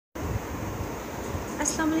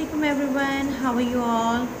Assalamu alaikum everyone, how are you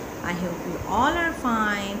all? I hope you all are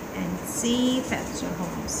fine and safe at your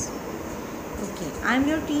homes. Okay, I'm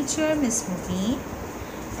your teacher Miss Mubin,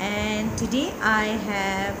 and today I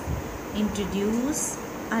have introduced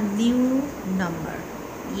a new number.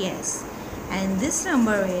 Yes, and this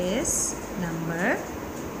number is number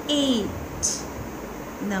 8.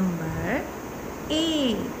 Number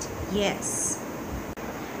 8. Yes.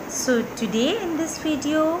 So today in this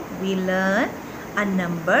video we learn a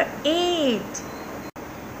number 8.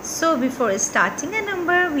 So before starting a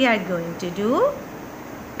number, we are going to do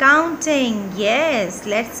counting. Yes,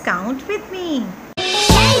 let's count with me.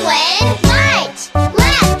 Penguin, march!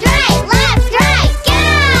 Left, right,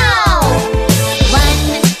 go!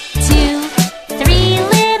 1, 2, 3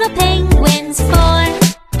 little penguins, 4,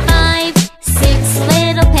 5, 6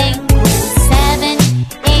 little penguins, 7,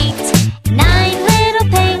 8, 9 little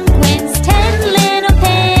penguins, 10 little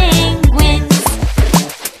penguins.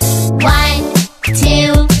 1,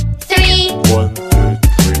 2, 3, 1, 2,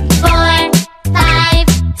 3, 4, 5,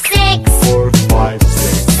 6, 4, 5,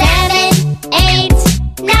 6, 7, 8,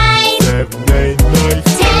 9, 7, 8, 9,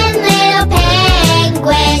 10 little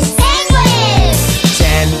penguins.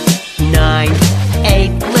 10, 9, 8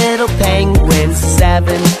 little penguins,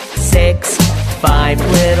 7, 6, 5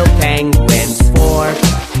 little penguins, 4,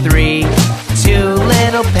 3, 2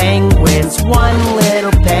 little penguins, 1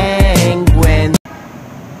 little penguin.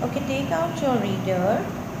 Okay, take out your reader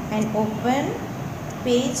and open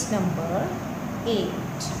page number 8.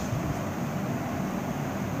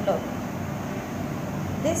 Look,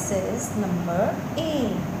 this is number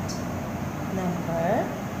 8. Number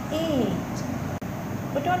 8.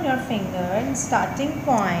 Put on your finger in starting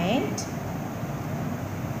point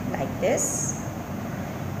like this,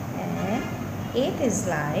 and 8 is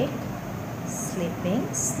like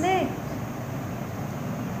sleeping snake.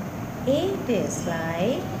 8 is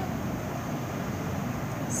like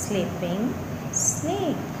sleeping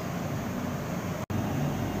snake.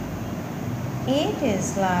 8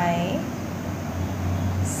 is like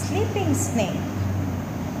sleeping snake.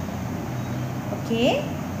 Okay?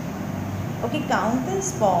 Okay, count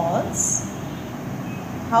these balls.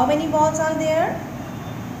 How many balls are there?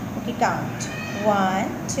 Okay, count.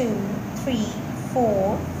 1, 2, 3,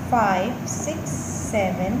 4, 5, 6,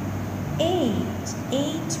 7, 8.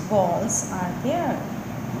 8 balls are there.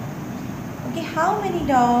 Okay, how many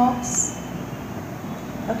dogs?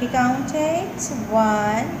 Okay, count it.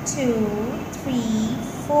 1, 2, 3,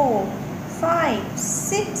 4, 5,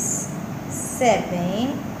 6,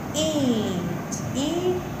 7, 8.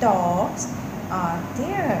 8 dogs are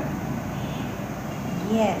there.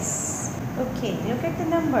 Yes. Okay, look at the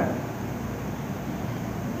number.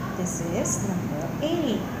 This is number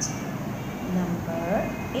 8. Number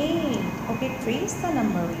 8. Okay, trace the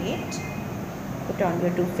number 8. Put on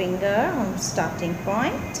your 2 finger on starting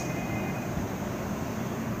point.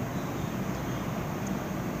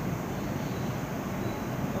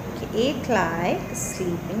 Okay, 8 like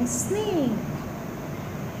sleeping snake.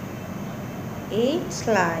 8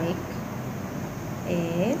 like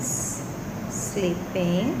is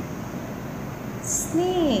sleeping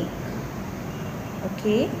snake.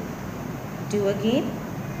 Okay, do again.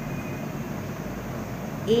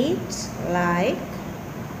 8 like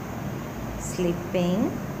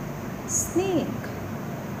sleeping snake.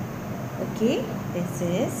 Okay, this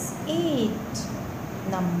is 8.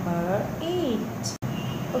 Number 8.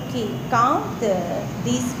 Okay, count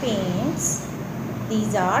these paints.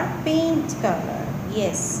 These are paint color.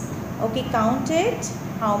 Yes. Okay, count it.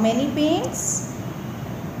 How many paints?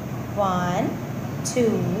 1,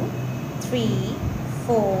 2, 3,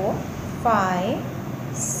 4, 5,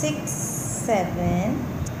 6, 7,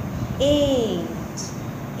 8.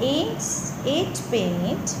 8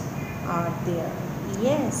 paint are there.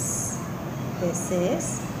 Yes. This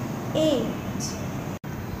is 8.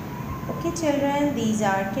 Okay, children, these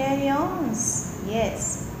are crayons.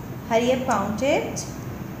 Yes. Hurry up, count it.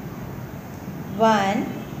 1,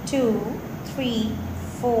 2, 3,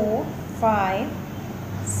 4, 5,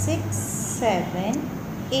 6, 7,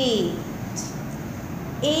 8.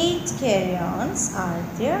 8 crayons are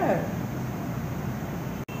there.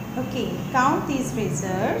 Okay, count these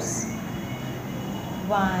razors.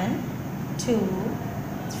 1, 2,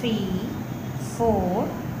 3, 4,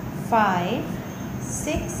 5,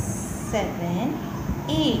 6, 7,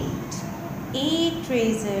 8. 8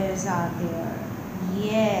 razors are there.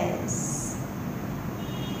 Yes.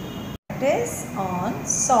 Practice on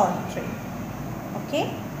salt tray.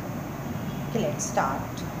 Okay? Okay, let's start.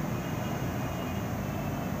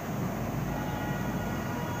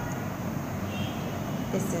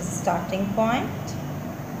 This is starting point.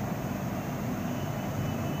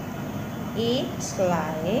 8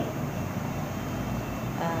 like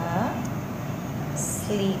a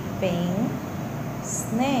sleeping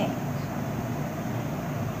snake.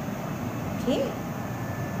 Okay.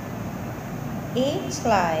 8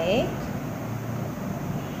 like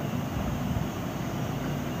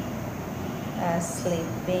a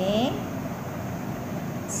sleeping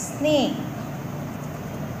snake.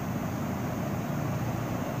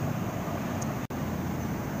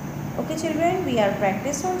 Okay children, we are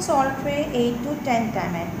practice on salt tray 8 to 10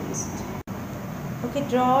 times at least. Okay,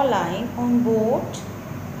 draw a line on board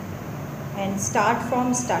and start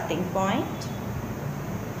from starting point.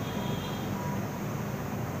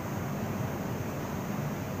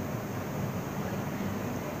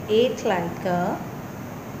 Eight like a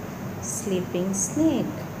sleeping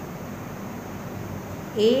snake.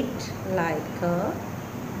 8 like a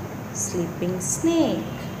sleeping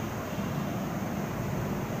snake.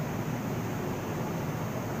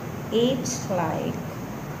 8 like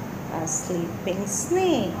a sleeping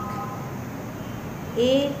snake.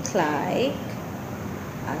 8 like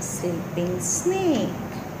a sleeping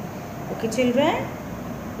snake. Okay children,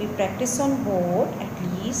 we practice on board at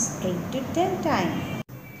least 8 to 10 times.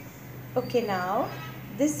 Okay, now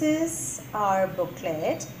this is our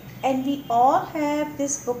booklet and we all have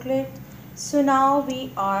this booklet. So now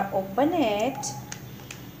we are open it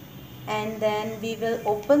and then we will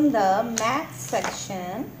open the math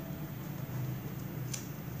section.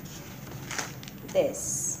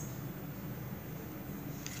 This,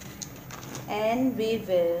 and we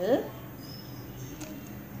will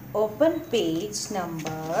open page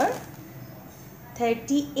number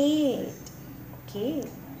 38.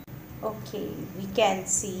 Okay, we can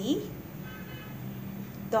see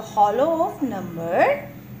the hollow of number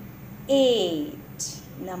 8.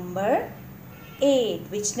 Number 8.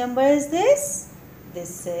 Which number is this?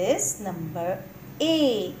 This is number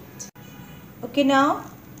 8. Okay, now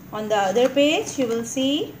on the other page you will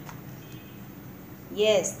see,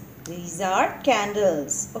 yes, these are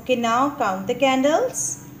candles. Okay, now count the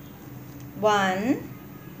candles. 1,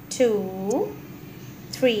 2,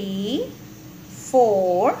 3,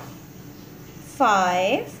 4,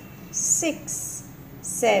 5, 6,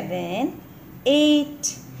 7,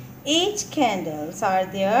 8. 8 candles are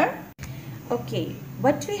there. Okay,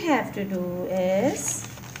 what we have to do is,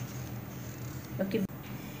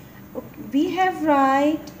 we have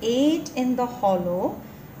write 8 in the hollow.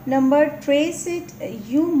 Number trace it.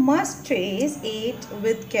 You must trace 8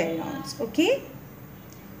 with crayons. Okay,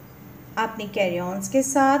 आपने crayons के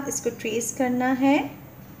साथ इसको trace करना है,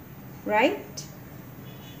 right?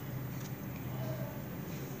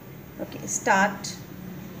 Okay, start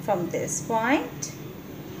from this point.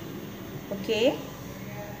 Okay,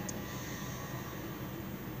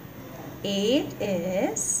 8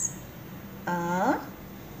 is a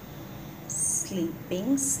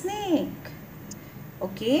sleeping snake.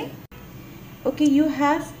 Okay, you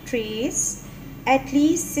have traced at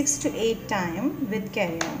least 6 to 8 times with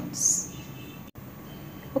crayons.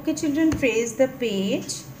 Okay children, trace the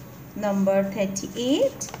page number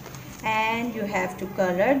 38 and you have to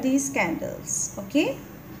color these candles. Okay,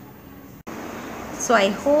 so I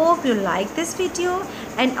hope you like this video,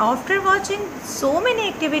 and after watching so many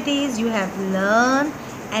activities you have learned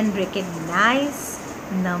and recognized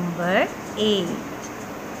number 8.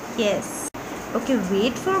 Yes. Okay,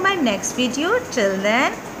 wait for my next video. Till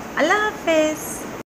then, Allah Hafiz.